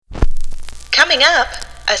Coming up,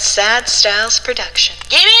 a Sad Styles production.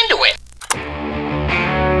 Get into it!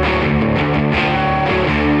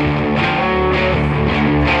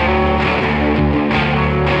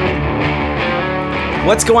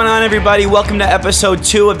 What's going on, everybody? Welcome to episode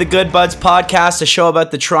 2 of the Good Buds podcast, a show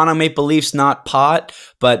about the Toronto Maple Leafs, not pot,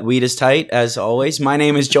 but weed is tight, as always. My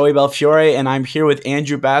name is Joey Belfiore, and I'm here with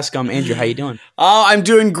Andrew Bascom. Andrew, how you doing? Oh, I'm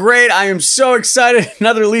doing great. I am so excited.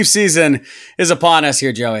 Another Leaf season is upon us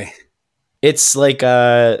here, Joey. It's like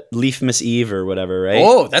Leafmas Eve or whatever, right?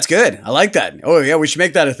 Oh, that's good. I like that. Oh, yeah, we should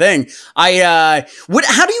make that a thing. How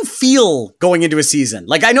do you feel going into a season?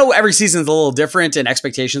 Like, I know every season's a little different and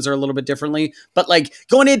expectations are a little bit differently, but like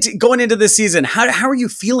going into this season, how are you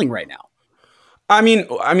feeling right now? I mean,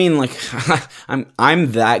 like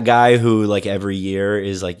I'm that guy who like every year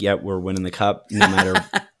is like, yeah, we're winning the cup no matter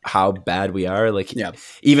how bad we are. Like, yeah.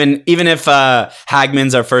 Even if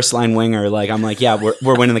Hagman's our first line winger, like I'm like, yeah,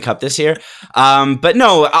 we're winning the cup this year. But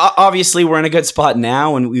no, obviously we're in a good spot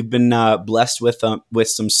now, and we've been blessed with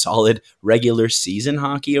some solid regular season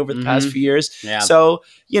hockey over the past few years. Yeah. So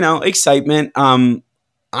excitement. I'm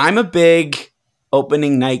a big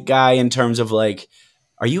opening night guy in terms of like.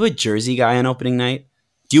 Are you a jersey guy on opening night?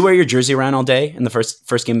 Do you wear your jersey around all day in the first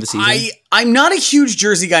game of the season? I'm not a huge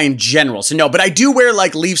jersey guy in general, so no, but I do wear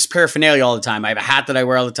like Leafs paraphernalia all the time. I have a hat that I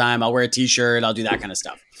wear all the time. I'll wear a t-shirt. I'll do that kind of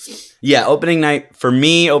stuff. Yeah, opening night, for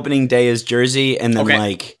me, opening day is jersey, and then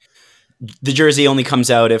like the jersey only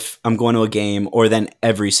comes out if I'm going to a game, or then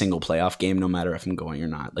every single playoff game, no matter if I'm going or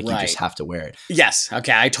not. Like, you just have to wear it. Yes.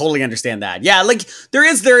 Okay. I totally understand that. Yeah. Like there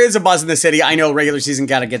is a buzz in the city. I know regular season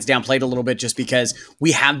kind of gets downplayed a little bit just because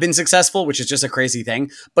we have been successful, which is just a crazy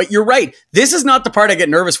thing. But you're right. This is not the part I get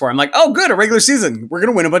nervous for. I'm like, oh, good. A regular season. We're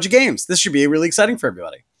going to win a bunch of games. This should be really exciting for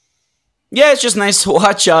everybody. Yeah. It's just nice to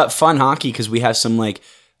watch fun hockey because we have some like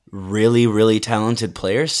really, really talented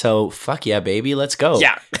players. So fuck yeah, baby. Let's go.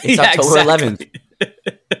 Yeah. It's October 11th.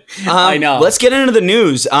 I know. Let's get into the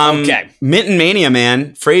news. Okay. Minten Mania,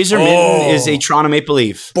 man. Fraser Minten is a Toronto Maple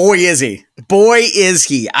Leaf. Boy, is he. Boy, is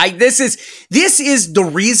he. This is the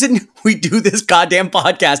reason we do this goddamn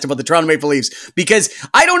podcast about the Toronto Maple Leafs, because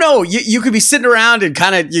I don't know, you could be sitting around and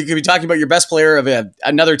you could be talking about your best player of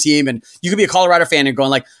another team, and you could be a Colorado fan and going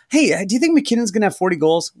like, hey, do you think McKinnon's going to have 40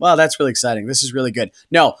 goals? Wow, that's really exciting. This is really good.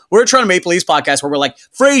 No, we're a Toronto Maple Leafs podcast where we're like,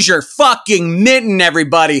 Fraser fucking Minten,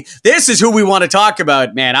 everybody. This is who we want to talk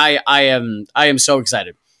about, man. I am so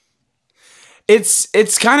excited.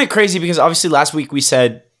 It's kind of crazy because obviously last week we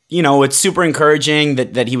said, it's super encouraging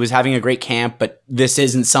that he was having a great camp, but this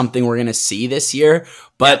isn't something we're going to see this year.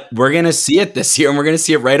 But we're going to see it this year, and we're going to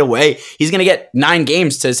see it right away. He's going to get 9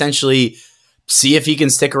 games to essentially see if he can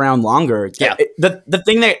stick around longer. Yeah. The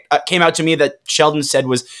thing that came out to me that Sheldon said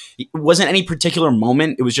it wasn't any particular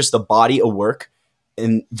moment. It was just the body of work,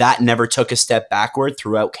 and that never took a step backward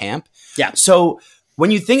throughout camp. Yeah. So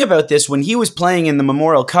when you think about this, when he was playing in the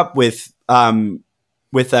Memorial Cup with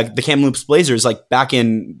the Kamloops Blazers, like back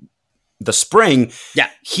in the spring,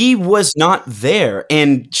 he was not there.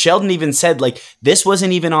 And Sheldon even said, like, this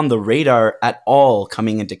wasn't even on the radar at all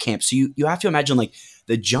coming into camp. So you have to imagine, like,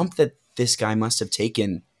 the jump that this guy must have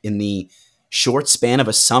taken in the short span of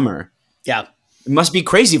a summer. Yeah. It must be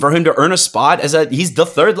crazy for him to earn a spot he's the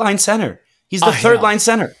third line center. He's the third line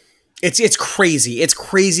center. It's crazy. It's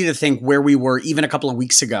crazy to think where we were even a couple of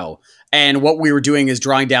weeks ago. And what we were doing is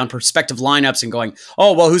drawing down prospective lineups and going,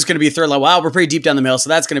 oh, well, who's going to be third line? Well, we're pretty deep down the middle, so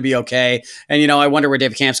that's going to be okay. And, I wonder where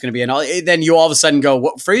David Kamp's going to be. And then you all of a sudden go,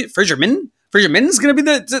 what, Fraser Minten? Fraser Minten's going to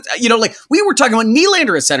be like we were talking about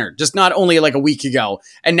Nylander at center just not only like a week ago.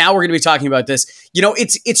 And now we're going to be talking about this.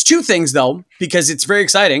 It's two things, though, because it's very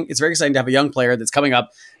exciting. It's very exciting to have a young player that's coming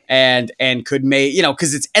up and could make,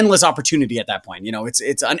 because it's endless opportunity at that point.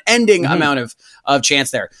 It's unending amount of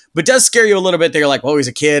chance there. But it does scare you a little bit that you're like, well, he's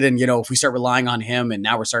a kid, and if we start relying on him, and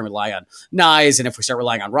now we're starting to rely on Nyes, and if we start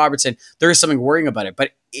relying on Robertson, there is something worrying about it.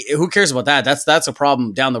 But who cares about that? That's a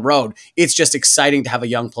problem down the road. It's just exciting to have a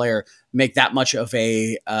young player make that much of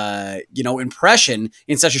a impression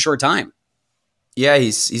in such a short time. Yeah,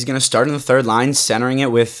 he's going to start in the third line, centering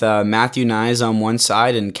it with Matthew Nyes on one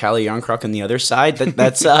side and Kalle Järnkrok on the other side.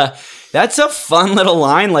 That's a fun little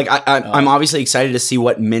line. Like I'm obviously excited to see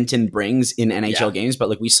what Minten brings in NHL games, but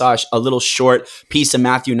like we saw a little short piece of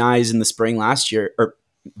Matthew Nyes in the spring last year or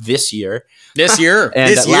this year,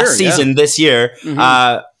 and last season, this year,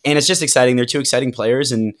 and it's just exciting. They're two exciting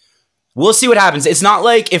players, and we'll see what happens. It's not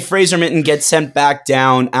like if Fraser Minten gets sent back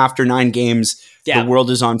down after 9 games, the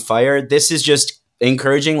world is on fire. This is just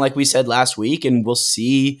encouraging, like we said last week, and we'll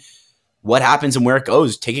see what happens and where it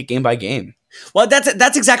goes. Take it game by game. Well,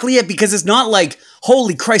 that's exactly it, because it's not like,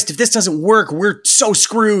 holy Christ, if this doesn't work, we're so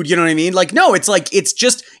screwed. You know what I mean? Like, no, it's like,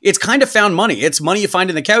 it's kind of found money. It's money you find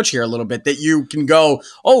in the couch here a little bit that you can go,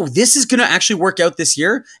 oh, this is going to actually work out this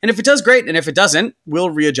year. And if it does, great. And if it doesn't, we'll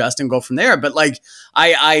readjust and go from there. But like,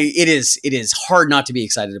 it is hard not to be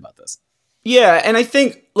excited about this. Yeah. And I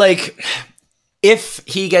think like, if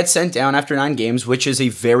he gets sent down after 9 games, which is a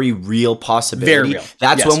very real possibility, very real.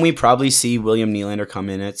 That's when we probably see William Nylander come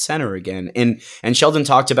in at center again. And Sheldon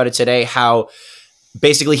talked about it today, how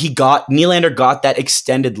basically Nylander got that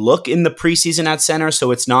extended look in the preseason at center, so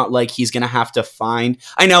it's not like he's going to have to find.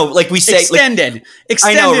 I know, like we say, extended.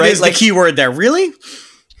 Extended I know, right? is the key word there. Really?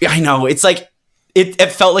 I know. It's like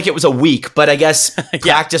it felt like it was a week, but I guess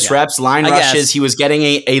practice reps, line rushes, he was getting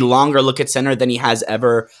a longer look at center than he has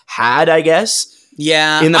ever had, I guess.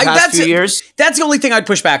 Yeah, in the past few years. That's the only thing I'd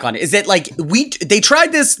push back on, is that like they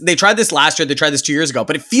tried this last year, they tried this 2 years ago,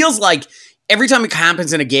 but it feels like every time it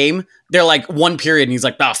happens in a game, they're like one period and he's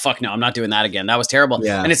like, oh, fuck no, I'm not doing that again. That was terrible.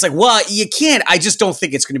 Yeah. And it's like, well, you can't. I just don't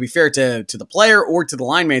think it's going to be fair to the player or to the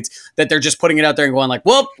line mates that they're just putting it out there and going like,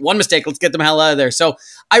 well, one mistake, let's get them hell out of there. So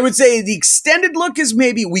I would say the extended look is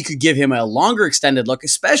maybe we could give him a longer extended look,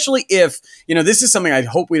 especially if, this is something I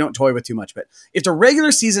hope we don't toy with too much, but if the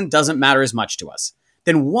regular season doesn't matter as much to us,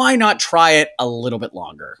 then why not try it a little bit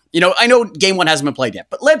longer? I know game 1 hasn't been played yet,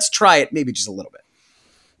 but let's try it maybe just a little bit.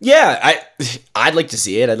 Yeah, I'd like to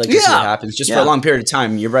see it. I'd like to see what happens just for a long period of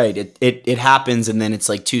time. You're right. It happens, and then it's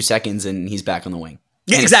like 2 seconds, and he's back on the wing.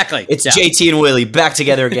 Yeah, exactly. It's JT and Willie back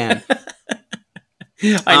together again.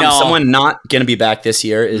 I know. Someone not going to be back this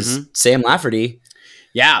year is Sam Lafferty.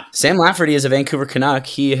 Yeah. Sam Lafferty is a Vancouver Canuck.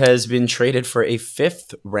 He has been traded for a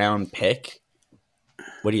 5th round pick.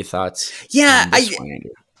 What are your thoughts? Yeah, I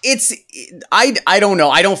don't know.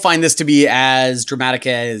 I don't find this to be as dramatic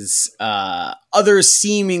as others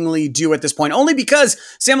seemingly do at this point, only because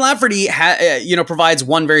Sam Lafferty provides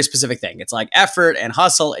one very specific thing. It's like effort and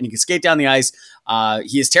hustle, and he can skate down the ice.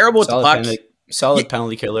 He is terrible with the puck. Solid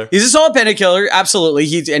penalty killer. He's a solid penalty killer, absolutely.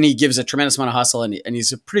 He gives a tremendous amount of hustle, and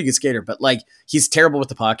he's a pretty good skater. But like, he's terrible with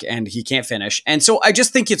the puck, and he can't finish. And so I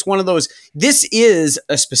just think it's one of those. This is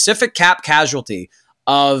a specific cap casualty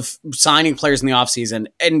of signing players in the offseason.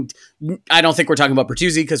 And I don't think we're talking about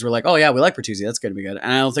Bertuzzi because we're like, oh yeah, we like Bertuzzi. That's going to be good.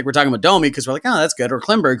 And I don't think we're talking about Domi because we're like, oh, that's good. Or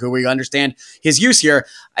Klimberg, who we understand his use here.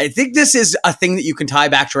 I think this is a thing that you can tie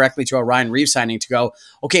back directly to a Ryan Reeves signing to go,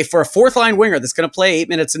 okay, for a 4th line winger that's going to play 8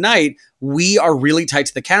 minutes a night, we are really tight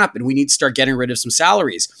to the cap and we need to start getting rid of some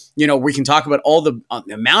salaries. We can talk about all the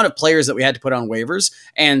amount of players that we had to put on waivers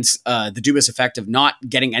and the dubious effect of not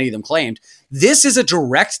getting any of them claimed. This is a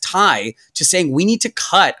direct tie to saying we need to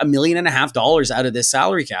cut $1.5 million out of this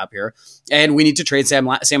salary cap here, and we need to trade Sam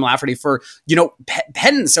Lafferty for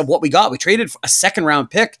penance of what we got. We traded a 2nd round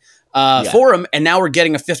pick for him, and now we're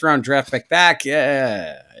getting a 5th round draft pick back.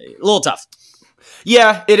 Yeah, a little tough.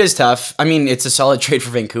 Yeah, it is tough. I mean, it's a solid trade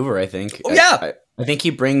for Vancouver, I think. Oh, yeah. I think he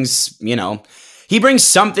brings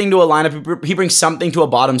something to a lineup. He brings something to a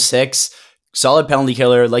bottom 6. Solid penalty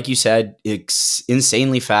killer, like you said, it's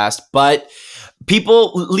insanely fast. But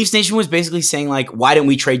Leafs Nation was basically saying, like, why didn't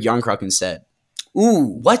we trade Jarnkrok instead?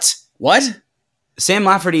 Ooh. What? Sam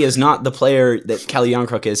Lafferty is not the player that Calle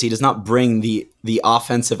Jarnkrok is. He does not bring the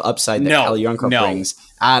offensive upside that Calle Jarnkrok brings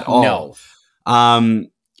at all. And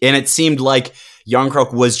it seemed like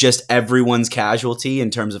Jarnkrok was just everyone's casualty in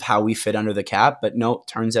terms of how we fit under the cap. But no,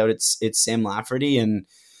 turns out it's Sam Lafferty, and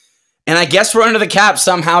I guess we're under the cap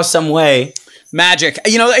somehow, some way. Magic.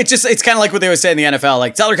 It's kind of like what they would say in the NFL,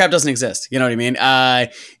 like salary cap doesn't exist. You know what I mean?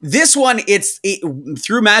 This one,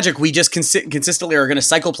 through magic, we just consistently are going to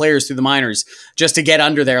cycle players through the minors just to get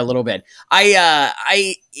under there a little bit.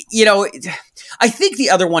 I think the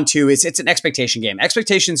other one too is it's an expectation game.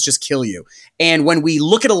 Expectations just kill you. And when we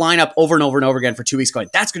look at a lineup over and over and over again for 2 weeks going,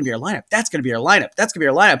 that's going to be our lineup. That's going to be our lineup. That's going to be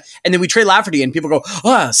our lineup. And then we trade Lafferty and people go,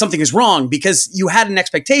 something is wrong because you had an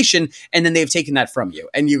expectation and then they've taken that from you.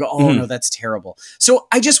 And you go, no, that's terrible. So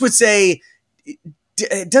I just would say,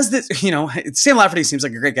 does this, Sam Lafferty seems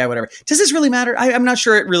like a great guy, whatever. Does this really matter? I'm not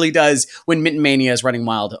sure it really does when Minten Mania is running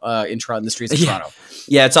wild in the streets of Toronto.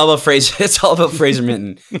 Yeah, it's all about Fraser. It's all about Fraser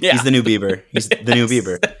Minten. Yeah. He's the new Bieber. He's the new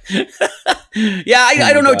Bieber. Yeah,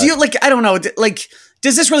 I don't know. Do you I don't know.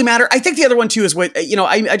 Does this really matter? I think the other one too is what,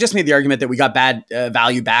 I just made the argument that we got bad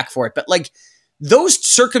value back for it, but those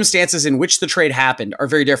circumstances in which the trade happened are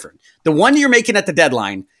very different. The one you're making at the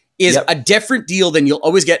deadline is a different deal than you'll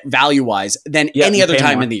always get value-wise than any other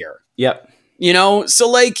time in the year. Yep.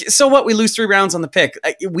 So what? We lose 3 rounds on the pick.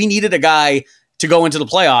 We needed a guy to go into the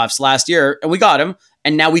playoffs last year, and we got him,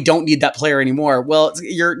 and now we don't need that player anymore. Well,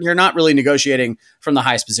 you're not really negotiating from the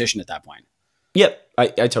highest position at that point. Yep, I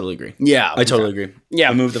totally agree. Yeah. I totally agree.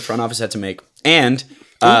 Yeah. A move the front office had to make. And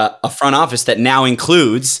a front office that now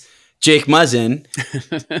includes Jake Muzzin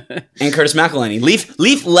and Curtis McIlhenny.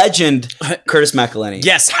 Leaf legend Curtis McIlhenny.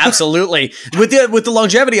 Yes, absolutely. with the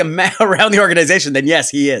longevity around the organization, then yes,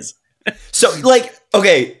 he is. So, like,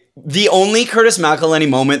 okay, the only Curtis McIlhenny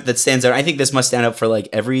moment that stands out, I think this must stand out for like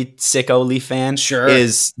every sicko Leaf fan, sure,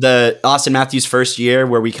 is the Austin Matthews first year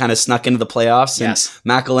where we kind of snuck into the playoffs. Yes.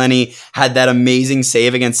 And McIlhenny had that amazing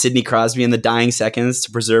save against Sidney Crosby in the dying seconds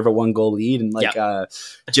to preserve a 1-goal lead. And like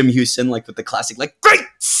Jim Houston, like with the classic, like, great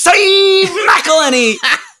save, McIlhenny!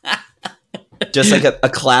 Just like a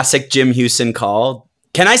classic Jim Houston call.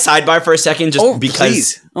 Can I sidebar for a second? Just because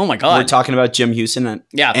please. Oh my God. We're talking about Jim Houston.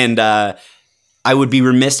 And I would be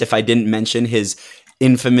remiss if I didn't mention his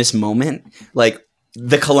infamous moment, like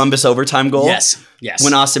the Columbus overtime goal. Yes.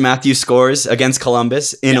 When Austin Matthews scores against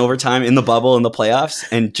Columbus in overtime in the bubble in the playoffs,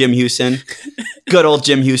 and Jim Houston, good old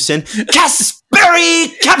Jim Houston, Kasperi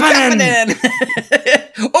Kapanen!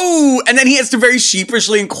 Oh, and then he has to very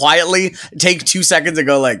sheepishly and quietly take 2 seconds and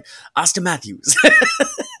go like, Austin Matthews.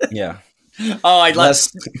 Yeah. Oh, I'd love.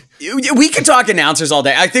 We could talk announcers all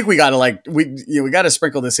day. I think we gotta we gotta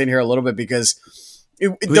sprinkle this in here a little bit because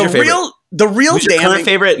the real who's your current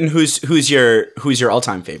favorite and who's your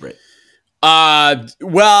all-time favorite?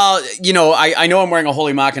 Well, I know I'm wearing a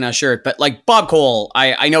Holy Machina shirt, but like Bob Cole,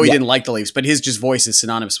 I know he didn't like the Leafs, but his just voice is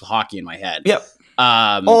synonymous with hockey in my head. Yep.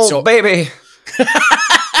 Baby.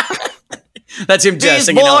 That's him.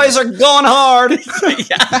 These boys are going hard.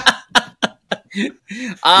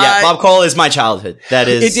 Bob Cole is my childhood. That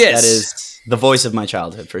is the voice of my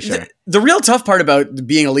childhood for sure. The real tough part about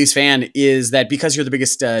being a Leafs fan is that because you're the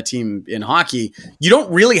biggest team in hockey, you don't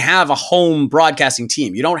really have a home broadcasting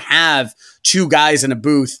team. You don't have two guys in a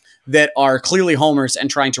booth that are clearly homers and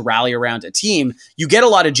trying to rally around a team. You get a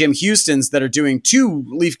lot of Jim Houstons that are doing 2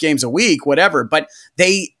 Leaf games a week, whatever, but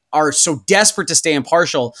they are so desperate to stay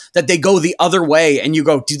impartial that they go the other way, and you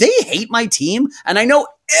go, do they hate my team? And I know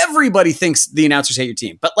everybody thinks the announcers hate your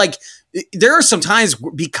team, but like there are some times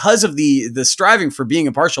because of the striving for being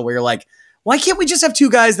impartial where you're like, why can't we just have 2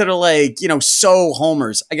 guys that are like, so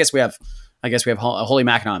homers? I guess we have Holy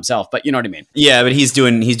Machina himself, but you know what I mean? Yeah, but he's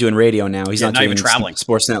doing radio now. He's not doing even traveling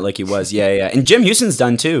Sportsnet like he was. Yeah. And Jim Houston's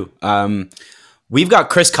done too. We've got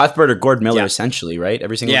Chris Cuthbert or Gord Miller essentially, right?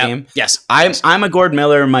 Every single game. Yes. I'm a Gord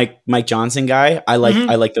Miller, Mike Johnson guy. I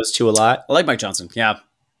like those two a lot. I like Mike Johnson. Yeah.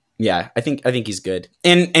 Yeah, I think he's good.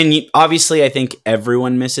 And obviously I think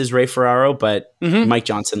everyone misses Ray Ferraro, but Mike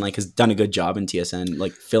Johnson has done a good job in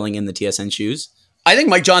TSN, filling in the TSN shoes. I think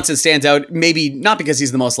Mike Johnson stands out, maybe not because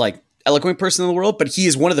he's the most eloquent person in the world, but he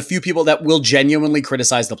is one of the few people that will genuinely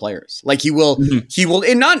criticize the players. He will,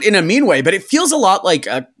 and not in a mean way, but it feels a lot like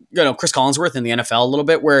Chris Collinsworth in the NFL a little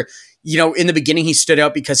bit, where in the beginning he stood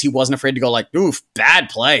out because he wasn't afraid to go oof, bad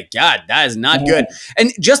play, God, that is not good.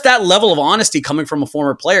 And just that level of honesty coming from a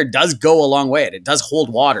former player does go a long way, and it does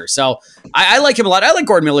hold water. So I like him a lot. I like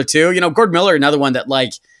Gord Miller too. Gord Miller, another one that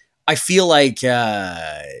I feel like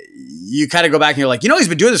you kind of go back and you're like, he's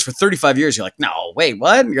been doing this for 35 years. You're like, no, wait,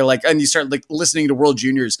 what? And you're like, and you start listening to World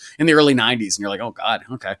Juniors in the early 90s, and you're like, oh God,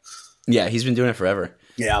 okay. Yeah, he's been doing it forever.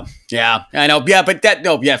 Yeah, I know. Yeah, but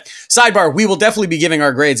Sidebar, we will definitely be giving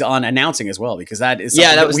our grades on announcing as well, because that is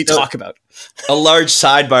something that we talk about. A large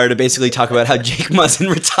sidebar to basically talk about how Jake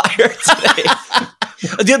Muzzin retired today.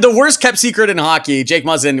 The worst kept secret in hockey, Jake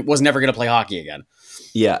Muzzin was never going to play hockey again.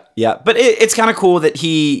 Yeah. But it's kind of cool that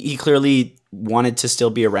he clearly wanted to still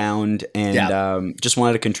be around and just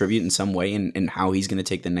wanted to contribute in some way in how he's going to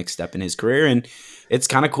take the next step in his career. And it's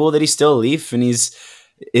kind of cool that he's still a Leaf, and he's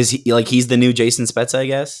the new Jason Spezza, I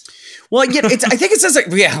guess. Well, yeah, I think it says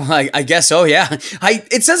I guess so. Yeah,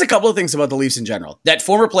 it says a couple of things about the Leafs in general, that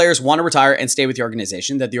former players want to retire and stay with the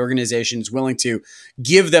organization, that the organization is willing to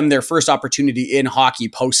give them their first opportunity in hockey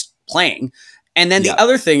post playing, and then the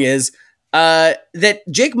other thing is that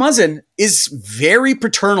Jake Muzzin is very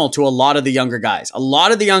paternal to a lot of the younger guys. A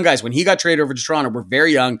lot of the young guys, when he got traded over to Toronto, were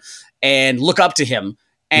very young and look up to him.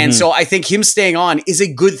 And so I think him staying on is a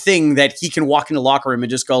good thing, that he can walk in the locker room and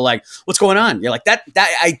just go what's going on? You're like, that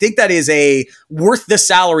I think that is worth the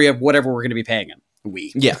salary of whatever we're going to be paying him.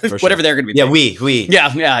 Whatever they're going to be paying. We. Yeah.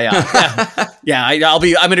 I'm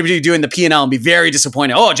going to be doing the P&L and be very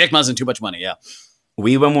disappointed. Oh, Jake Muzzin, too much money. Yeah.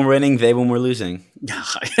 We when we're winning, they when we're losing. Yeah,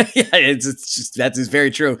 it's just, that is very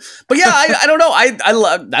true. But yeah, I don't know. I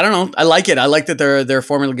don't know. I like it. I like that they're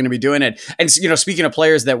formally going to be doing it. And speaking of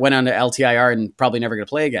players that went on to LTIR and probably never going to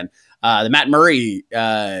play again, the Matt Murray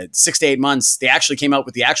 6 to 8 months. They actually came out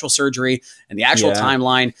with the actual surgery and the actual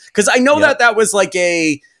timeline, because I know that was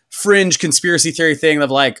fringe conspiracy theory thing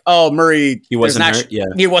of like, oh, Murray, he wasn't hurt. Yeah,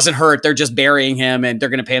 he wasn't hurt. They're just burying him, and they're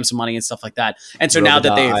going to pay him some money and stuff like that. And so now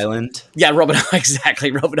that they've Island,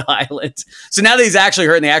 exactly, Robot Island. So now that he's actually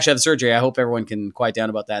hurt and they actually have the surgery, I hope everyone can quiet down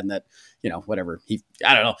about that and that whatever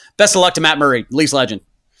I don't know. Best of luck to Matt Murray, Leafs legend.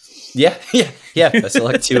 Yeah. Best of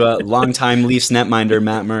luck to longtime Leafs netminder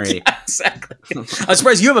Matt Murray. Yeah, exactly. I'm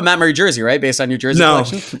surprised you have a Matt Murray jersey, right? Based on your jersey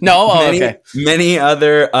collection? No. Oh, okay. Many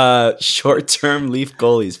other short-term Leaf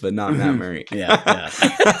goalies, but not Matt Murray. Yeah.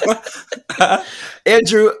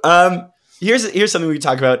 Andrew, here's something we can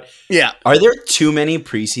talk about. Yeah. Are there too many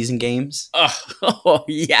preseason games? Oh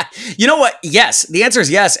yeah. You know what? Yes. The answer is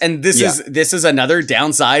yes. And this is another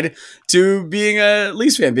downside to being a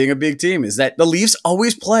Leafs fan, being a big team, is that the Leafs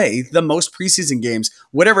always play the most preseason games,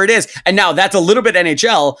 whatever it is. And now that's a little bit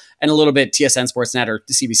NHL and a little bit TSN Sportsnet or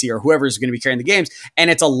CBC or whoever's going to be carrying the games. And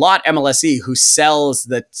it's a lot MLSE who sells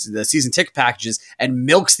the season ticket packages and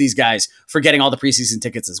milks these guys for getting all the preseason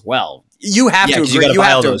tickets as well. You have to agree. You got to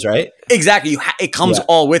buy all those, right? Exactly. It comes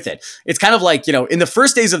all with it. It's kind of like, in the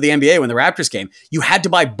first days of the NBA when the Raptors came, you had to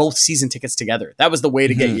buy both season tickets together. That was the way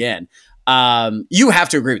to get you in. You have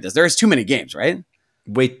to agree with this. There's too many games, right?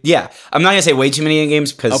 I'm not going to say way too many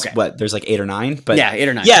games because there's like 8 or 9. But 8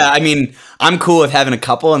 or 9. Yeah, I mean, I'm cool with having a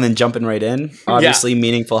couple and then jumping right in. Obviously,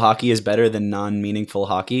 meaningful hockey is better than non-meaningful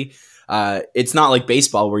hockey. It's not like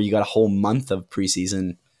baseball where you got a whole month of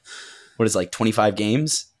preseason. What is it, like 25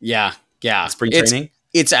 games? Yeah. Spring training?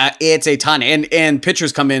 It's a ton, and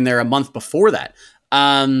pitchers come in there a month before that.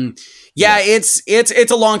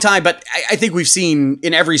 It's a long time, but I think we've seen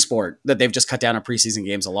in every sport that they've just cut down on preseason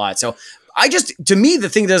games a lot. So to me, the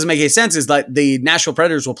thing that doesn't make any sense is that the Nashville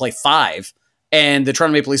Predators will play 5 and the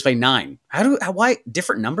Toronto Maple Leafs play 9. Why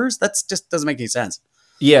different numbers? That's just doesn't make any sense.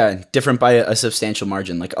 Yeah, different by a substantial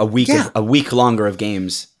margin, like a week longer of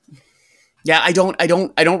games. Yeah, I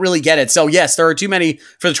don't really get it. So yes, there are too many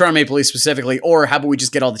for the Toronto Maple Leafs specifically, or how about we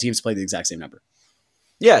just get all the teams to play the exact same number?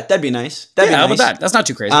 Yeah, that'd be nice. How about that? That's not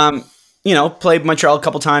too crazy. Play Montreal a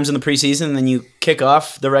couple times in the preseason, and then you kick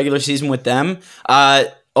off the regular season with them.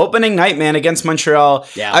 Opening night, man, against Montreal.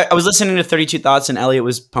 Yeah. I was listening to 32 Thoughts, and Elliot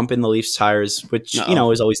was pumping the Leafs tires, which,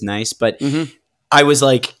 is always nice. But I was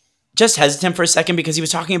like, just hesitant for a second because he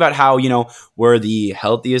was talking about how, we're the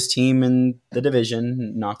healthiest team in the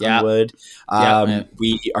division, knock on wood.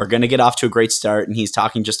 We are going to get off to a great start. And he's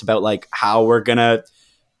talking just about like how we're going to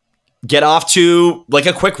get off to like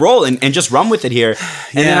a quick roll and just run with it here.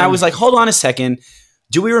 And then I was like, hold on a second.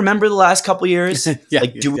 Do we remember the last couple years?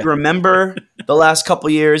 Do we remember the last couple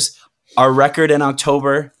years? Our record in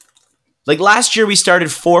October? Like last year, we started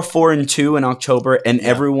 4-4-2 in October, and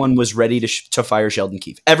everyone was ready to fire Sheldon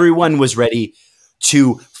Keefe. Everyone was ready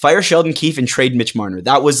to fire Sheldon Keefe and trade Mitch Marner.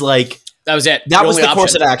 That was it. That was the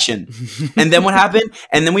course of action. And then what happened?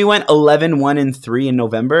 And then we went 11-1-3 in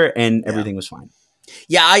November, and everything was fine.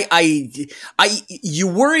 Yeah, you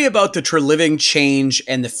worry about the Treliving change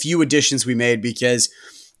and the few additions we made because,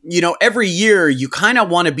 every year you kind of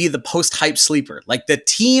want to be the post-hype sleeper. Like the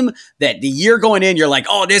team that the year going in, you're like,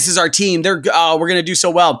 oh, this is our team. We're going to do so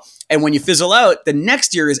well. And when you fizzle out, the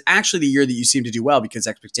next year is actually the year that you seem to do well because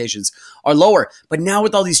expectations are lower. But now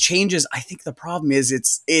with all these changes, I think the problem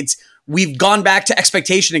is we've gone back to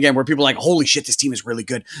expectation again where people are like, holy shit, this team is really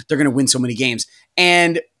good. They're going to win so many games.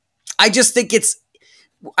 And I just think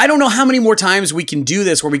I don't know how many more times we can do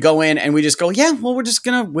this where we go in and we just go, we're just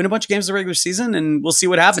going to win a bunch of games in the regular season and we'll see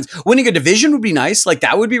what happens. Winning a division would be nice. Like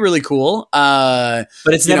that would be really cool. But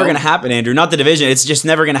it's never going to happen, Andrew. Not the division. It's just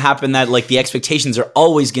never going to happen that like the expectations are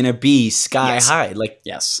always going to be sky high. Like,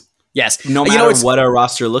 yes. No matter what our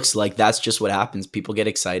roster looks like, that's just what happens. People get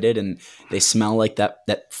excited and they smell like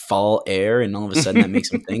that fall air. And all of a sudden that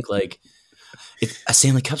makes them think like a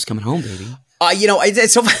Stanley Cup's coming home, baby.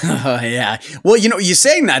 It's so yeah. Well, you're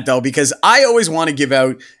saying that though, because I always want to give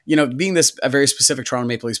out, being this a very specific Toronto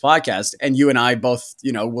Maple Leafs podcast, and you and I both,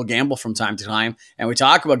 will gamble from time to time, and we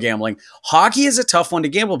talk about gambling. Hockey is a tough one to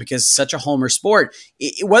gamble because it's such a homer sport.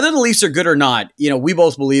 Whether the Leafs are good or not, we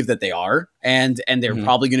both believe that they are, and they're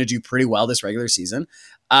probably going to do pretty well this regular season.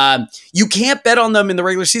 You can't bet on them in the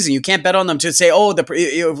regular season. You can't bet on them to say,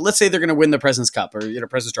 let's say they're going to win the President's Cup or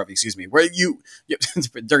President's Trophy, excuse me, where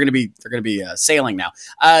they're going to be sailing now.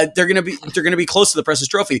 They're going to be close to the President's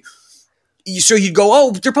Trophy. So you'd go,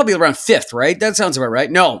 they're probably around 5th, right? That sounds about right.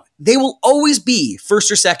 No, they will always be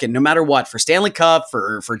 1st or 2nd, no matter what, for Stanley Cup,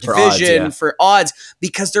 for division, for odds,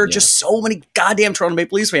 because there are just so many goddamn Toronto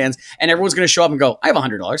Maple Leafs fans, and everyone's going to show up and go, I have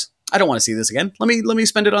 $100. I don't want to see this again. Let me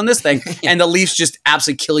spend it on this thing. And the Leafs just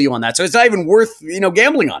absolutely kill you on that. So it's not even worth,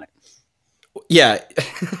 gambling on it. Yeah.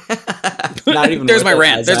 Not even There's my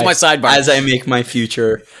rant. There's my sidebar. As I make my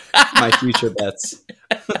future bets.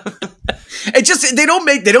 It just they don't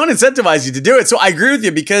incentivize you to do it. So I agree with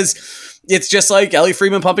you because it's just like Ellie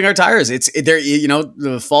Freeman pumping our tires.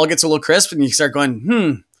 The fall gets a little crisp and you start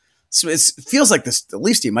going, So it feels like the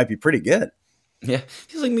Leafs team might be pretty good. Yeah,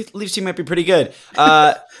 feels like the Leafs team might be pretty good.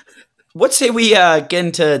 What say we get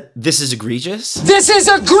into This Is Egregious? This is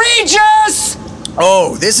egregious!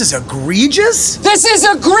 Oh, this is egregious? This is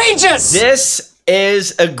egregious! This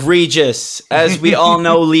is egregious. As we all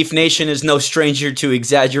know, Leaf Nation is no stranger to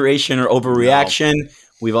exaggeration or overreaction. No.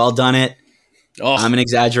 We've all done it. Oh. I'm an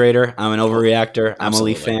exaggerator. I'm an overreactor. I'm a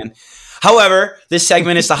Leaf fan. However, this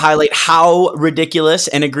segment is to highlight how ridiculous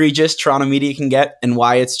and egregious Toronto media can get and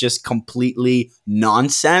why it's just completely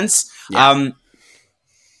nonsense. Yeah.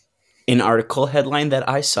 An article headline that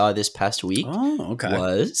I saw this past week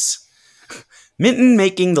was Minten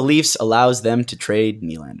making the Leafs allows them to trade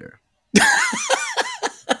Nylander.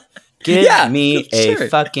 Give me a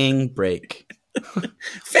fucking break.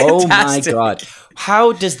 Oh my God.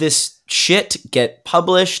 How does this shit get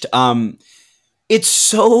published? It's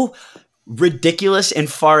so ridiculous and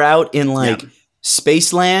far out in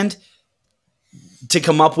Spaceland to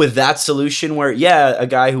come up with that solution where, a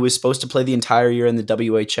guy who was supposed to play the entire year in the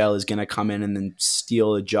WHL is going to come in and then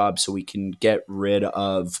steal a job so we can get rid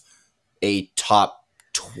of a top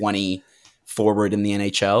 20 forward in the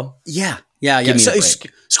NHL. Yeah. So he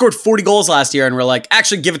scored 40 goals last year and we're like,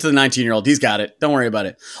 actually give it to the 19-year-old. He's got it. Don't worry about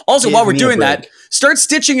it. Also, while we're doing that, start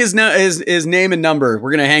stitching his name and number.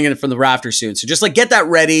 We're going to hang it from the rafters soon. So just get that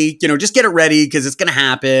ready, just get it ready because it's going to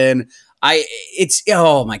happen.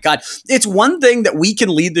 Oh my God. It's one thing that we can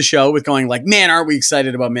lead the show with going like, man, aren't we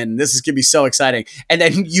excited about Minten? This is going to be so exciting. And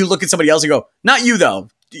then you look at somebody else and go, not you though.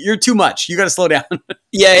 You're too much. You got to slow down.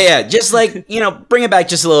 Yeah. Just bring it back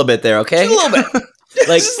just a little bit there. Okay. Just a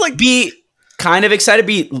little bit. Be kind of excited,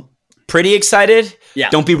 be pretty excited.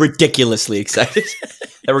 Yeah. Don't be ridiculously excited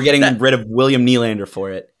that we're getting rid of William Nylander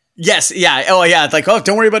for it. Yes. Yeah. Oh, yeah. It's like,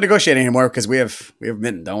 don't worry about negotiating anymore because we have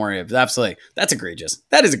Minten. Don't worry. Absolutely. That's egregious.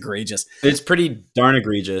 That is egregious. It's pretty darn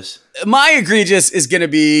egregious. My egregious is going to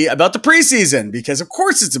be about the preseason because, of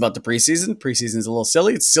course, it's about the preseason. Preseason's a little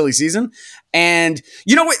silly. It's a silly season. And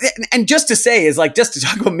you know what? And just to say is just to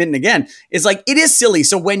talk about Minten again is it is silly.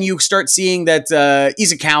 So when you start seeing that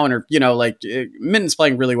Is Egregious or, Minten's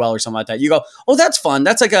playing really well or something like that, you go, oh, that's fun.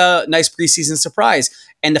 That's like a nice preseason surprise.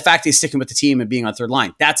 And the fact that he's sticking with the team and being on third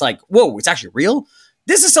line, that's like, whoa, it's actually real.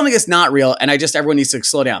 This is something that's not real. And everyone needs to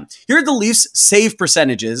slow down. Here are the Leafs save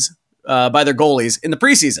percentages by their goalies in the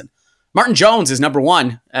preseason. Martin Jones is number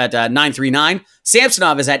one at 939.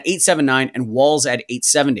 Samsonov is at 879 and Wall's at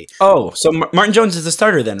 870. Oh, so Martin Jones is the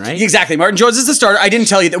starter then, right? Exactly. Martin Jones is the starter. I didn't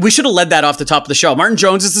tell you that. We should have led that off the top of the show. Martin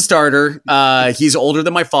Jones is the starter. He's older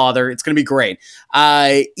than my father. It's going to be great.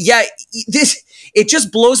 It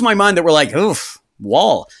just blows my mind that we're like, oof.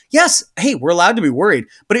 Wall. Yes, hey, we're allowed to be worried,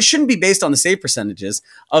 but it shouldn't be based on the save percentages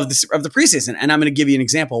of the preseason. And I'm going to give you an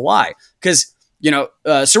example why. Because,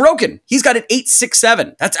 Sorokin, he's got an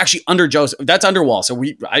 867. That's actually under Joseph. That's under Wall. So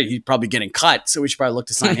he's probably getting cut. So we should probably look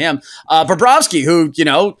to sign him. Bobrovsky, who,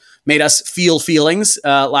 made us feel feelings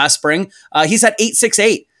last spring. He's at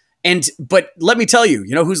 868. But let me tell you,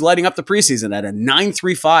 who's lighting up the preseason at a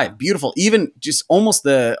 935. Beautiful. Even just almost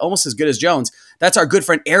as good as Jones. That's our good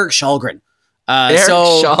friend Eric Shalgren. Eric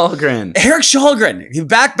Shalgren,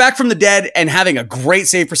 back from the dead and having a great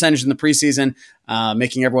save percentage in the preseason,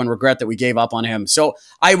 making everyone regret that we gave up on him. So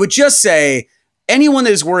I would just say anyone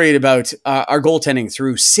that is worried about our goaltending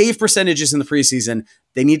through save percentages in the preseason,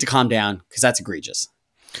 they need to calm down because that's egregious.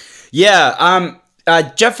 Yeah.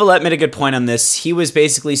 Jeff Villette made a good point on this. He was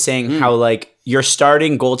basically saying how your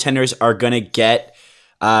starting goaltenders are going to get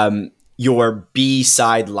your B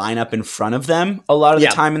side lineup in front of them a lot of the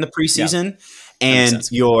time in the preseason. Yeah.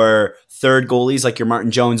 And your third goalies, like your Martin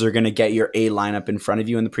Jones, are going to get your A lineup in front of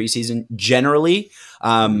you in the preseason generally,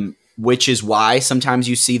 which is why sometimes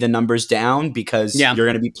you see the numbers down because you're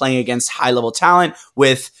going to be playing against high-level talent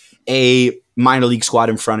with a minor league squad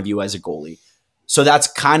in front of you as a goalie. So that's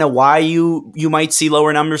kind of why you might see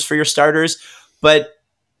lower numbers for your starters. But,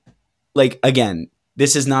 again,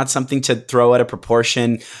 this is not something to throw out of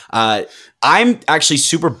proportion. I'm actually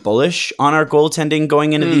super bullish on our goaltending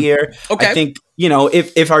going into the year. Okay. I think,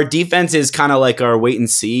 if our defense is kind of like our wait and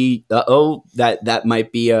see, that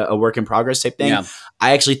might be a work in progress type thing. Yeah.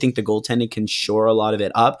 I actually think the goaltending can shore a lot of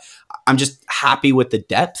it up. I'm just happy with the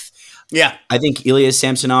depth. Yeah. I think Ilya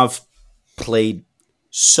Samsonov played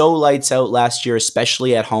so lights out last year,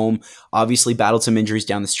 especially at home. Obviously battled some injuries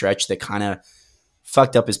down the stretch that kind of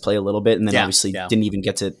fucked up his play a little bit, and then obviously didn't even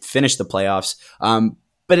get to finish the playoffs.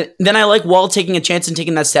 But then I like Wall taking a chance and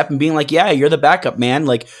taking that step and being like, yeah, you're the backup, man.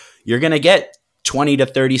 Like, you're going to get 20 to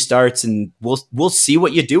 30 starts, and we'll see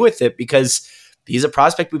what you do with it, because he's a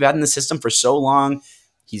prospect we've had in the system for so long.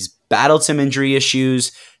 He's battled some injury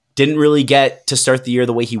issues, didn't really get to start the year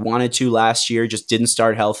the way he wanted to last year, just didn't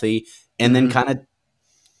start healthy, and then kind of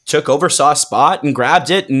took over, saw a spot, and grabbed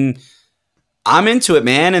it, and I'm into it,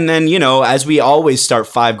 man. And then, as we always start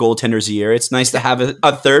 5 goaltenders a year, it's nice to have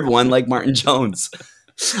a third one like Martin Jones.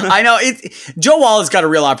 I know Joe Wall has got a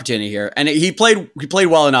real opportunity here, and he played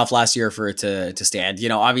well enough last year for it to stand.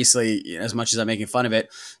 Obviously, as much as I'm making fun of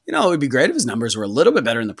it, it would be great if his numbers were a little bit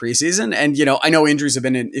better in the preseason. And I know injuries have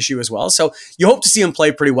been an issue as well, so you hope to see him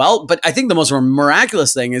play pretty well. But I think the most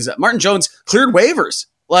miraculous thing is that Martin Jones cleared waivers.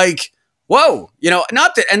 Like, whoa,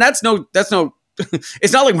 not that, and that's no.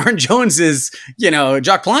 It's not like Martin Jones is,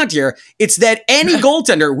 Jacques Plante here. It's that any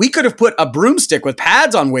goaltender, we could have put a broomstick with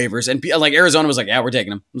pads on waivers, and like Arizona was like, yeah, we're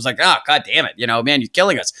taking him. I was like, oh, God damn it. Man, you're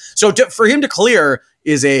killing us. So for him to clear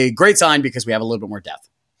is a great sign, because we have a little bit more depth.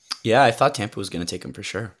 Yeah, I thought Tampa was going to take him for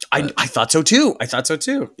sure. I thought so too.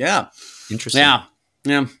 Yeah. Interesting.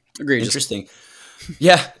 Yeah. Agreed. Interesting.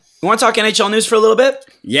 Yeah. You want to talk NHL news for a little bit?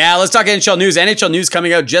 Yeah, let's talk NHL news. NHL news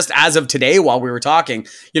coming out just as of today while we were talking.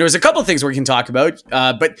 There's a couple of things we can talk about.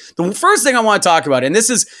 But the first thing I want to talk about, and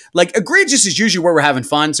this is like egregious is usually where we're having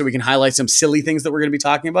fun, so we can highlight some silly things that we're going to be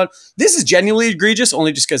talking about. This is genuinely egregious,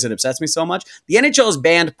 only just because it upsets me so much. The NHL has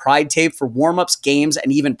banned pride tape for warm-ups, games,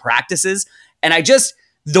 and even practices. And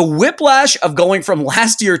the whiplash of going from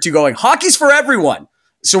last year to going, hockey's for everyone.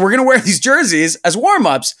 So we're going to wear these jerseys as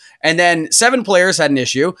warm-ups. And then 7 players had an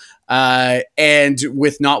issue and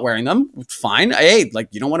with not wearing them. Fine. Hey, like,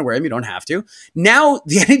 you don't want to wear them. You don't have to. Now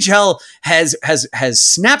the NHL has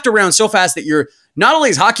snapped around so fast that you're not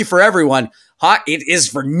only is hockey for everyone, it is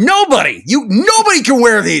for nobody. Nobody can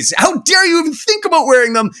wear these. How dare you even think about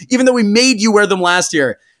wearing them, even though we made you wear them last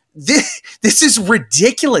year? This is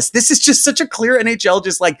ridiculous. This is just such a clear NHL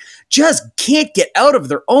just can't get out of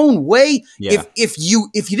their own way. Yeah. If you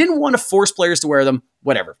didn't want to force players to wear them,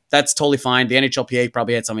 whatever, that's totally fine. The NHLPA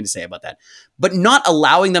probably had something to say about that, but not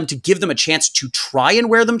allowing them to give them a chance to try and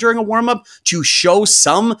wear them during a warm-up to show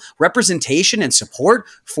some representation and support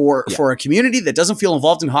for a community that doesn't feel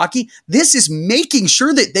involved in hockey. This is making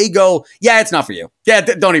sure that they go, yeah, it's not for you. Yeah,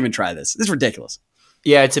 don't even try this. This is ridiculous.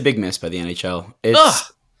 Yeah, it's a big miss by the NHL.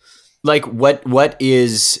 It's like what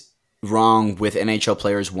is wrong with NHL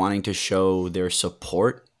players wanting to show their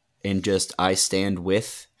support and just I stand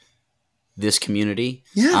with this community?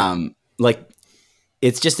 Yeah.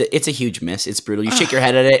 It's a huge miss. It's brutal. You shake your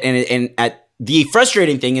head at it, and at the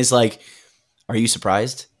frustrating thing is like, are you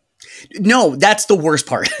surprised? No, that's the worst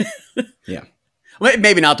part. Yeah. Well,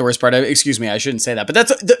 maybe not the worst part. Excuse me, I shouldn't say that. But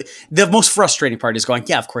that's the most frustrating part is going,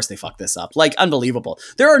 yeah, of course they fucked this up. Like, unbelievable.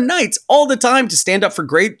 There are nights all the time to stand up for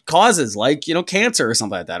great causes like, cancer or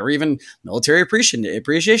something like that, or even military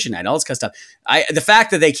appreciation night, all this kind of stuff. The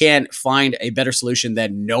fact that they can't find a better solution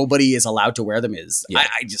than nobody is allowed to wear them is,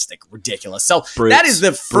 I just think, ridiculous. So that is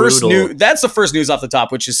the first news. That's the first news off the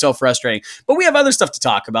top, which is so frustrating. But we have other stuff to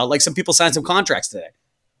talk about. Like, some people signed some contracts today.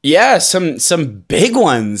 Yeah, some big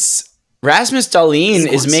ones. Rasmus Dahlin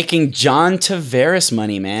is making John Tavares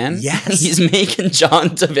money, man. Yes. He's making John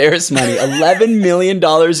Tavares money. $11 million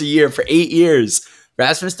a year for 8 years.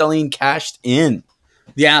 Rasmus Dahlin cashed in.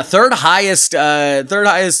 Yeah, third highest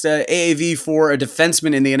AAV for a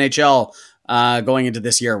defenseman in the NHL going into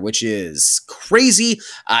this year, which is crazy.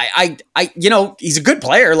 He's a good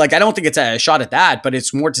player. Like, I don't think it's a shot at that, but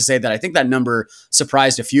it's more to say that I think that number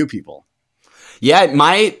surprised a few people. Yeah,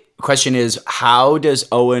 my question is, how does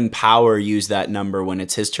Owen Power use that number when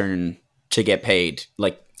it's his turn to get paid?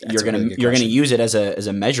 Like, you're gonna use it as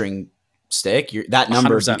a measuring stick. That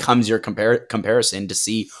number 100%. Becomes your comparison to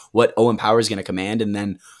see what Owen Power is going to command, and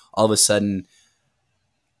then all of a sudden,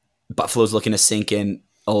 Buffalo's looking to sink in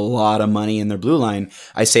a lot of money in their blue line.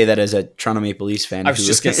 I say that as a Toronto Maple Leafs fan. I was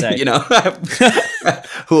just gonna say,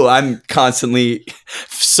 who I'm constantly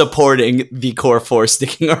supporting the core four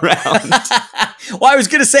sticking around. Well, I was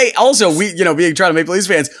going to say also, we, being Toronto Maple Leafs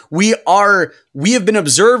fans, we have been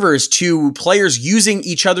observers to players using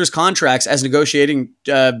each other's contracts as negotiating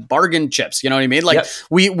bargain chips. You know what I mean? Like,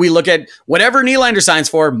 we look at whatever Nylander signs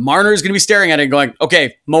for, Marner is going to be staring at it and going,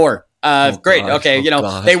 okay, more. Great. God.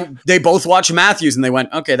 Okay. They both watch Matthews and they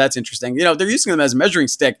went, okay, that's interesting. They're using them as a measuring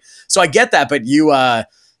stick. So I get that, but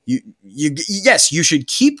yes, you should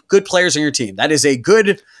keep good players on your team. That is a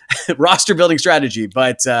good roster building strategy,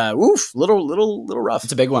 but little rough.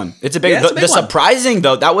 It's a big one. It's a big one. Surprising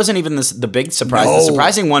though, that wasn't even the big surprise. No. The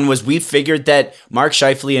surprising one was we figured that Mark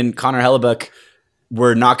Scheifele and Connor Hellebuck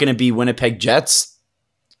were not going to be Winnipeg Jets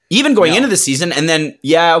even going into the season. And then,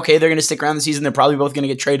 they're going to stick around the season. They're probably both going to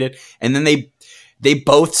get traded. And then they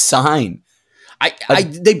both sign.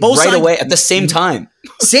 They both right away at the same time.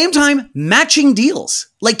 Matching deals.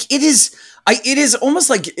 Like it is almost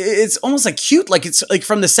like cute. Like it's like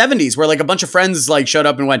from the 70s where like a bunch of friends like showed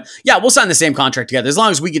up and went, yeah, we'll sign the same contract together as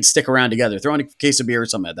long as we could stick around together, throw in a case of beer or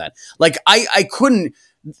something like that. Like I couldn't.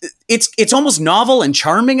 It's almost novel and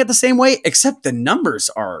charming at the same way, except the numbers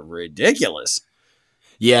are ridiculous.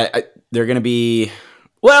 Yeah, they're gonna be.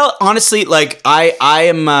 Well, honestly, like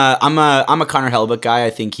I'm a Connor Hellebuck guy.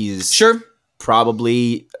 I think he's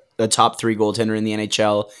probably a top 3 goaltender in the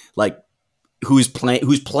NHL. Like who's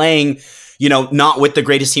playing, not with the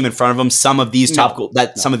greatest team in front of him. Some of these top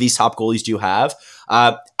goalies do have.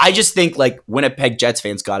 I just think like Winnipeg Jets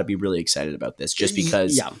fans got to be really excited about this, just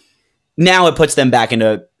because. Now it puts them back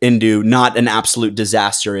into not an absolute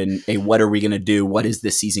disaster in a what are we going to do? What is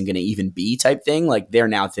this season going to even be type thing? Like they're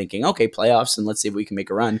now thinking, okay, playoffs, and let's see if we can make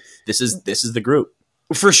a run. This is the group.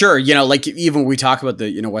 For sure. Like even when we talk about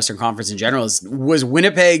the, Western Conference in general, what was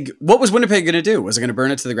Winnipeg going to do? Was it going to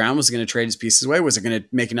burn it to the ground? Was it going to trade its pieces away? Was it going to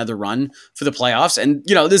make another run for the playoffs? And,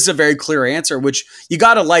 this is a very clear answer, which you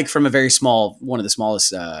got to like from a very one of the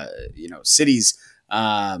smallest, cities,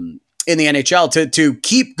 in the NHL to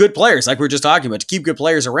keep good players, like we were just talking about, to keep good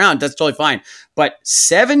players around. That's totally fine. But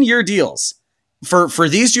 7-year deals for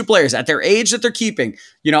these two players at their age that they're keeping,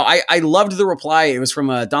 I loved the reply. It was from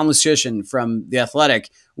Don Lucian from The Athletic,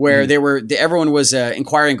 where everyone was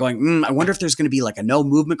inquiring, going, I wonder if there's going to be like a no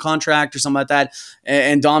movement contract or something like that.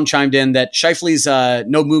 And Dom chimed in that Scheifele's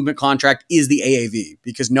no movement contract is the AAV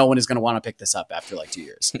because no one is going to want to pick this up after like 2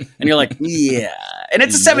 years. And you're like, yeah. And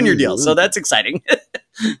it's a 7-year deal, so that's exciting.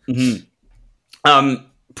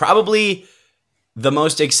 Probably the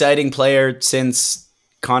most exciting player since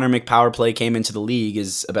Connor McPowerplay came into the league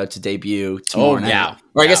is about to debut tomorrow night. Yeah.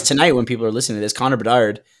 Or I guess tonight when people are listening to this, Connor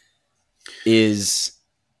Bedard is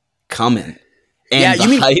coming. And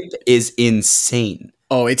the hype is insane.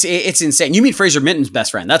 Oh, it's insane. You mean Fraser Minten's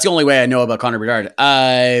best friend. That's the only way I know about Connor Bedard.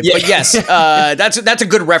 But yes, that's a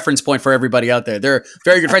good reference point for everybody out there. They're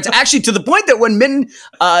very good friends. Actually, to the point that when Minten,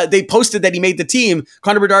 they posted that he made the team,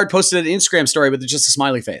 Connor Bedard posted an Instagram story with just a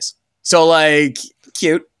smiley face. So like,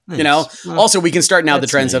 cute. Nice. Well, also, we can start now the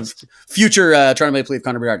trends of future trying to make believe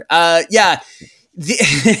Connor Bedard.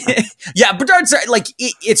 Bedard's like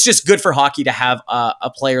it's just good for hockey to have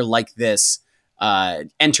a player like this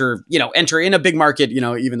enter in a big market.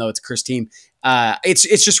 Even though it's a cursed team,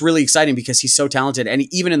 it's just really exciting because he's so talented, and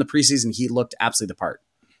even in the preseason, he looked absolutely the part.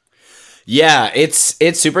 Yeah, it's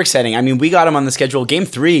super exciting. I mean, we got him on the schedule. Game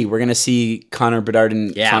 3, we're gonna see Connor Bedard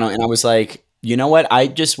and Toronto, and I was like, you know what? I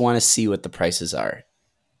just want to see what the prices are.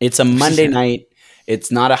 It's a Monday night.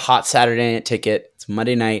 It's not a hot Saturday night ticket. It's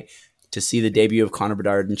Monday night to see the debut of Connor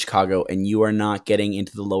Bedard in Chicago, and you are not getting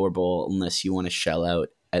into the lower bowl unless you want to shell out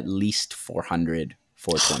at least $400,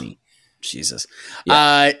 $420. Jesus.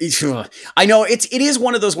 Yeah. I know it is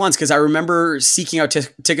one of those ones because I remember seeking out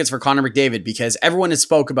tickets for Connor McDavid because everyone has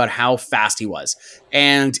spoke about how fast he was.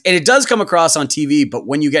 And it does come across on TV, but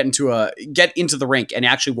when you get into the rink and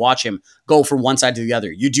actually watch him go from one side to the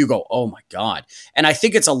other, you do go, oh my God. And I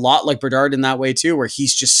think it's a lot like Bedard in that way too, where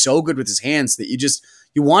he's just so good with his hands that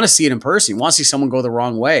you want to see it in person. You want to see someone go the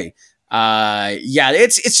wrong way.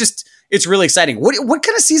 It's really exciting. What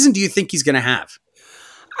kind of season do you think he's going to have?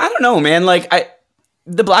 I don't know, man. Like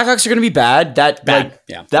the Blackhawks are going to be bad.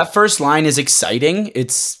 That first line is exciting.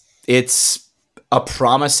 It's a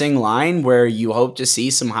promising line where you hope to see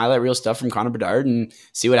some highlight reel stuff from Connor Bedard and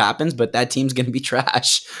see what happens, but that team's going to be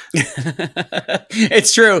trash.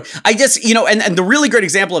 It's true. I guess, and the really great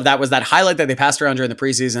example of that was that highlight that they passed around during the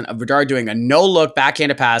preseason of Bedard doing a no-look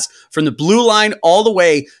backhanded pass from the blue line all the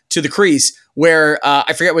way to the crease where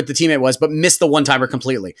I forget what the teammate was, but missed the one-timer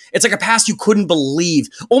completely. It's like a pass you couldn't believe.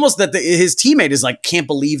 Almost that his teammate is like, can't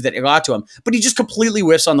believe that it got to him, but he just completely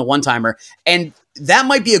whiffs on the one-timer. And that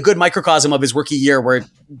might be a good microcosm of his rookie year where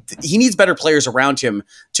he needs better players around him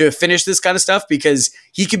to finish this kind of stuff because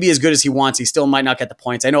he can be as good as he wants. He still might not get the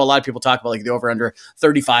points. I know a lot of people talk about like the over under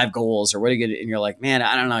 35 goals or what do you get, and you're like, man,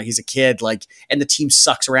 I don't know. He's a kid, like, and the team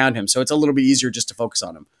sucks around him. So it's a little bit easier just to focus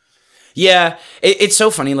on him. Yeah, it's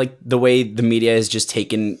so funny, like the way the media has just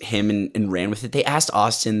taken him and ran with it. They asked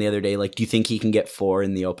Austin the other day, like, do you think he can get 4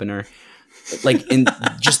 in the opener? Like, in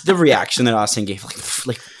just the reaction that Austin gave,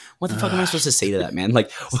 like what the fuck am I supposed to say to that, man?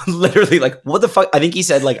 Like, literally, like, what the fuck? I think he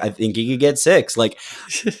said, like, I think he could get 6. Like,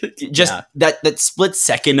 just that split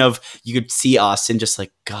second of you could see Austin just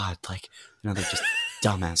like, God, like, another just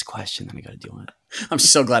dumbass question that I got to deal with. I'm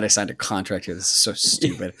so glad I signed a contract here. This is so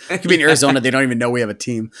stupid. It could be in Arizona. They don't even know we have a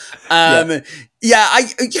team. Like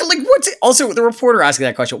what's also the reporter asking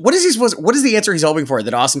that question? What is he supposed? What is the answer he's hoping for?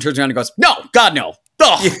 That Austin turns around and goes, "No, God, no,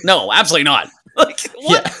 no, absolutely not." Like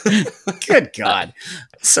what? Yeah. Good God,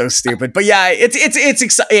 so stupid. But yeah, it's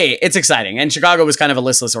exciting. And Chicago was kind of a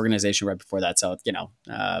listless organization right before that, so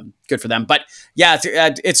good for them. But yeah,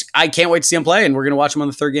 I can't wait to see him play, and we're gonna watch him on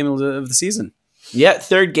the third game of the season. Yeah,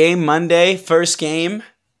 third game Monday, first game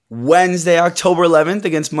Wednesday, October 11th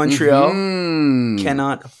against Montreal.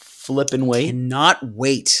 Cannot flip and wait.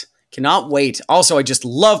 Cannot wait. Also, I just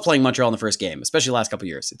love playing Montreal in the first game, especially the last couple of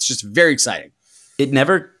years. It's just very exciting. It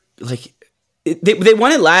never they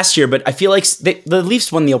won it last year, but I feel like the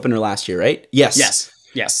Leafs won the opener last year, right? Yes.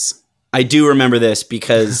 I do remember this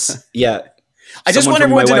because I just want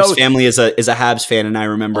everyone to know my wife's family is a Habs fan, and I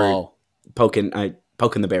remember poking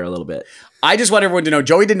the bear a little bit. I just want everyone to know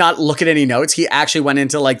Joey did not look at any notes. He actually went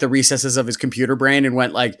into like the recesses of his computer brain and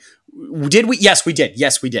went like, did we? Yes, we did.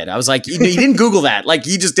 Yes, we did. I was like, he didn't Google that. Like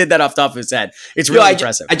he just did that off the top of his head. It's really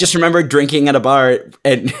impressive. I just remember drinking at a bar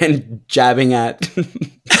and jabbing at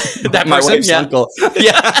that my wife's uncle.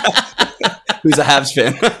 Yeah. Who's a Habs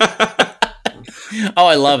fan. Oh,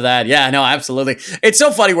 I love that. Yeah, no, absolutely. It's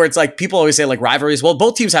so funny where it's like people always say like rivalries. Well,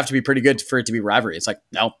 both teams have to be pretty good for it to be rivalry. It's like,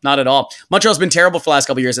 no, not at all. Montreal's been terrible for the last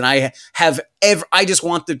couple of years, and I just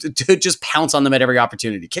want to just pounce on them at every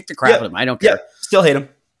opportunity. Kick the crap out of them. I don't care. Still hate them.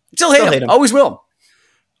 Still hate them. Always will.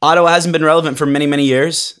 Ottawa hasn't been relevant for many, many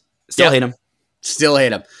years. Still hate them. Still hate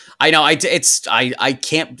them. I know. I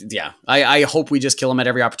can't. Yeah. I hope we just kill them at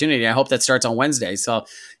every opportunity. I hope that starts on Wednesday. So,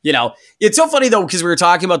 it's so funny though, because we were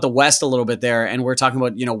talking about the West a little bit there, and we're talking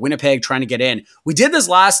about, Winnipeg trying to get in. We did this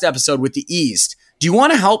last episode with the East. Do you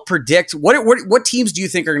want to help predict what teams do you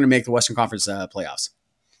think are going to make the Western Conference playoffs?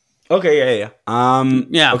 Okay.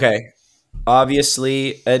 Yeah. Okay.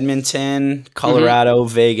 Obviously, Edmonton, Colorado,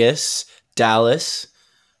 Vegas, Dallas.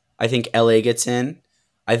 I think LA gets in.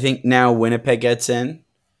 I think now Winnipeg gets in.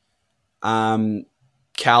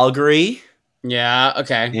 Calgary. Yeah,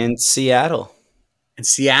 okay. And Seattle.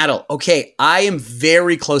 Okay, I am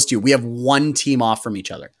very close to you. We have one team off from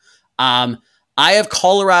each other. I have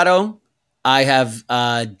Colorado. I have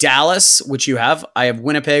Dallas, which you have. I have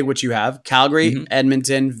Winnipeg, which you have. Calgary,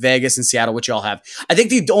 Edmonton, Vegas, and Seattle, which you all have. I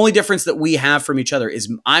think the only difference that we have from each other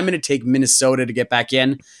is I'm going to take Minnesota to get back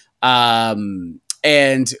in. And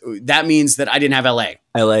that means that I didn't have LA.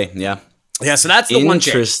 Yeah. Yeah, so that's the one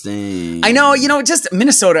change. Interesting. I know, just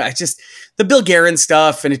Minnesota, the Bill Guerin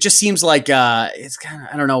stuff, and it just seems like it's kind of,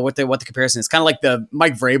 I don't know what the comparison is. Kind of like the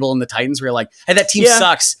Mike Vrabel and the Titans, where you're like, hey, that team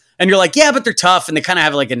sucks. And you're like, yeah, but they're tough, and they kind of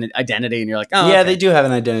have like an identity, and you're like, oh, yeah, okay. They do have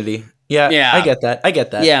an identity. Yeah, I get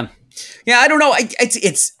that. Yeah, I don't know.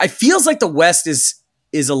 I feels like the West is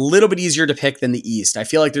a little bit easier to pick than the East. I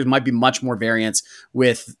feel like there might be much more variance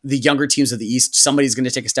with the younger teams of the East. Somebody's going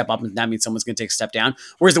to take a step up, and that means someone's going to take a step down.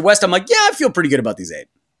 Whereas the West, I'm like, yeah, I feel pretty good about these 8.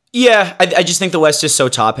 Yeah, I just think the West is so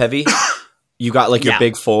top heavy. You got like your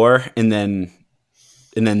big 4, and then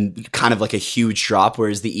kind of like a huge drop.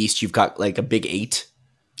 Whereas the East, you've got like a big 8.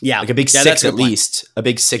 Yeah, like a big 6 at least. A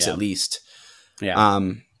big 6 at least. Yeah.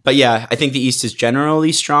 But yeah, I think the East is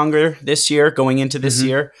generally stronger this year, going into this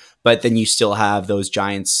year. But then you still have those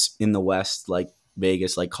giants in the West, like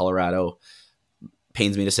Vegas, like Colorado.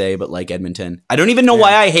 Pains me to say, but like Edmonton. I don't even know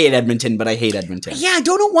why I hate Edmonton, but I hate Edmonton. Yeah, I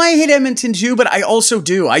don't know why I hate Edmonton too, but I also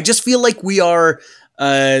do. I just feel like we are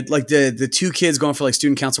like the 2 kids going for like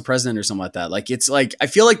student council president or something like that. Like it's like I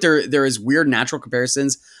feel like there is weird natural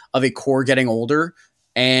comparisons of a core getting older.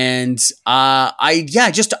 And I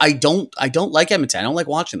don't like Edmonton. I don't like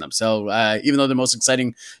watching them. So even though they're the most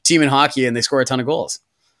exciting team in hockey and they score a ton of goals.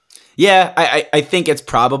 Yeah, I think it's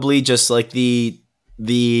probably just like the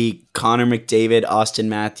Connor McDavid, Austin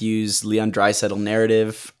Matthews, Leon Draisaitl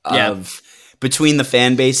narrative of between the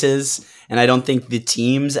fan bases, and I don't think the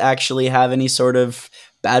teams actually have any sort of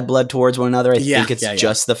bad blood towards one another. I think it's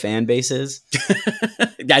just the fan bases.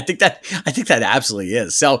 I think that absolutely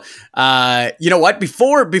is. So, you know what?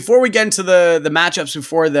 Before we get into the matchups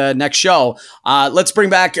before the next show, let's bring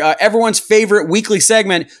back everyone's favorite weekly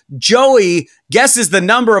segment. Joey guesses the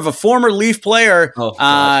number of a former Leaf player.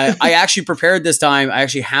 I actually prepared this time. I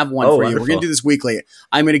actually have one for you. We're going to do this weekly.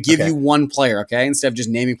 I'm going to give you one player, okay? Instead of just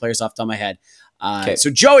naming players off the top of my head.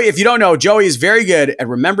 So Joey, if you don't know, Joey is very good at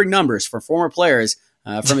remembering numbers for former players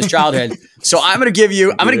from his childhood. So I'm going to give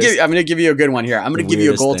you a good one here. I'm going to give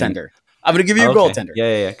you a goaltender. I'm going to give you a goaltender.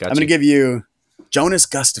 Yeah. Gotcha. I'm going to give you Jonas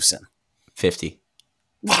Gustafsson. 50.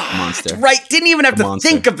 Monster. Right. Didn't even have to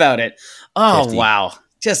think about it. Oh, 50. wow.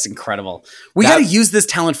 Just incredible. We got to use this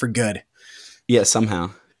talent for good. Yeah,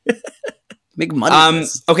 somehow. Make money on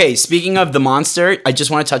this. Okay, speaking of the monster, I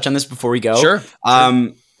just want to touch on this before we go. Sure.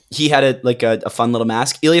 He had a fun little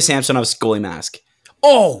mask. Ilya Samsonov's goalie mask.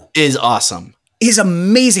 Oh. Is awesome. Is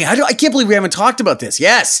amazing. I can't believe we haven't talked about this.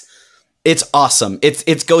 Yes. It's awesome.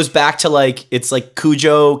 It goes back to it's like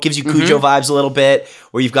Cujo, gives you Cujo vibes a little bit,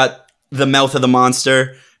 where you've got the mouth of the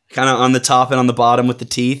monster kind of on the top and on the bottom with the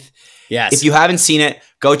teeth. Yes. If you haven't seen it,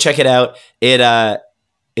 go check it out.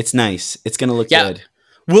 It's nice. It's going to look good.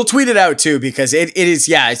 We'll tweet it out too, because it is,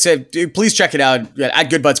 please check it out at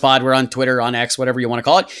Good Buds Pod. We're on Twitter, on X, whatever you want to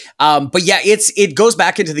call it. But yeah, it goes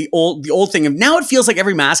back into the old thing of now it feels like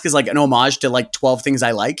every mask is like an homage to like 12 Things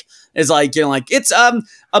I Like. It's like, it's a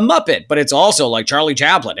Muppet, but it's also like Charlie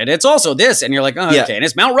Chaplin, and it's also this, and you're like, okay, and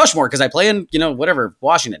it's Mount Rushmore because I play in, whatever,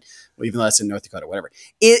 Washington, well, even though that's in North Dakota, whatever.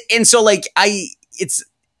 And so like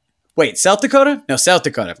wait, South Dakota? No, South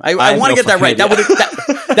Dakota. I want to get that right. That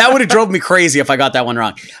would have drove me crazy if I got that one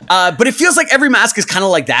wrong. But it feels like every mask is kind of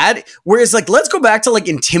like that. Whereas like, let's go back to like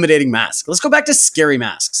intimidating masks. Let's go back to scary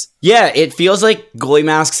masks. Yeah, it feels like goalie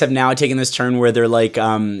masks have now taken this turn where they're like,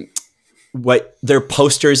 they're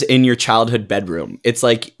posters in your childhood bedroom. It's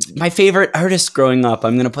like my favorite artists growing up.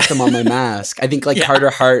 I'm going to put them on my mask. I think Carter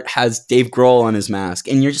Hart has Dave Grohl on his mask.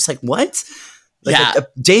 And you're just like, what?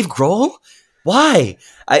 Dave Grohl? Why?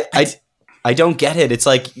 I don't get it. It's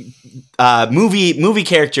like movie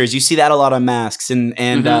characters. You see that a lot on masks and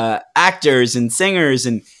actors and singers,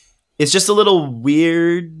 and it's just a little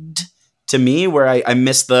weird to me where I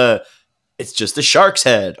miss it's just a shark's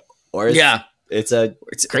head, or it's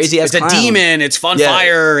crazy as it's a demon. It's fun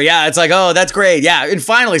fire. Yeah, it's like, oh, that's great. Yeah, and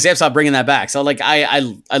finally Samsonov bringing that back. So like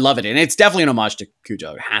I love it, and it's definitely an homage to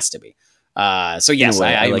Cujo. It has to be. So yes,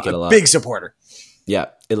 I like it a lot. Big supporter. Yeah,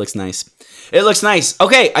 it looks nice. It looks nice.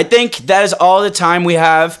 Okay, I think that is all the time we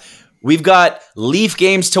have. We've got Leaf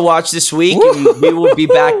games to watch this week. And we will be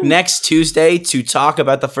back next Tuesday to talk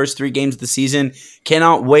about the first 3 games of the season.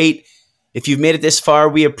 Cannot wait. If you've made it this far,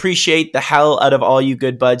 we appreciate the hell out of all you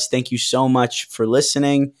good buds. Thank you so much for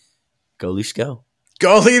listening. Go Leafs, go.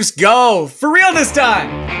 Go Leafs, go. For real this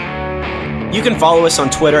time. You can follow us on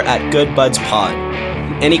Twitter at GoodBudsPod.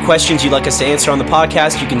 Any questions you'd like us to answer on the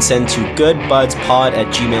podcast, you can send to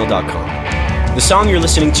goodbudspod@gmail.com. The song you're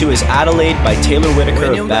listening to is Adelaide by Taylor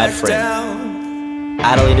Whitaker of Bad Friend.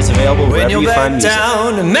 Adelaide is available wherever you find music.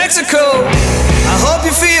 Down in Mexico, I hope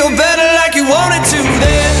you feel better like you wanted to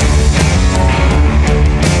then.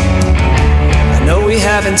 I know we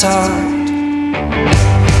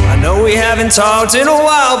haven't talked in a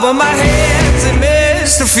while, but my hands, they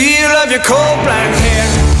miss the feel of your cold black hair.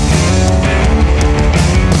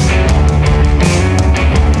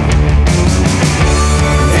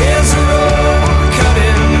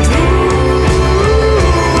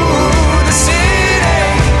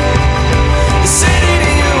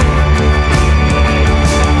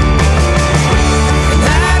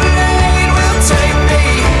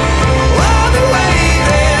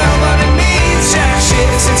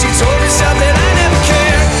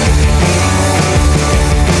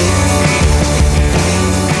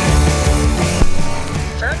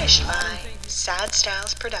 Furnished by Sad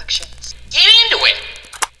Styles Productions. Give me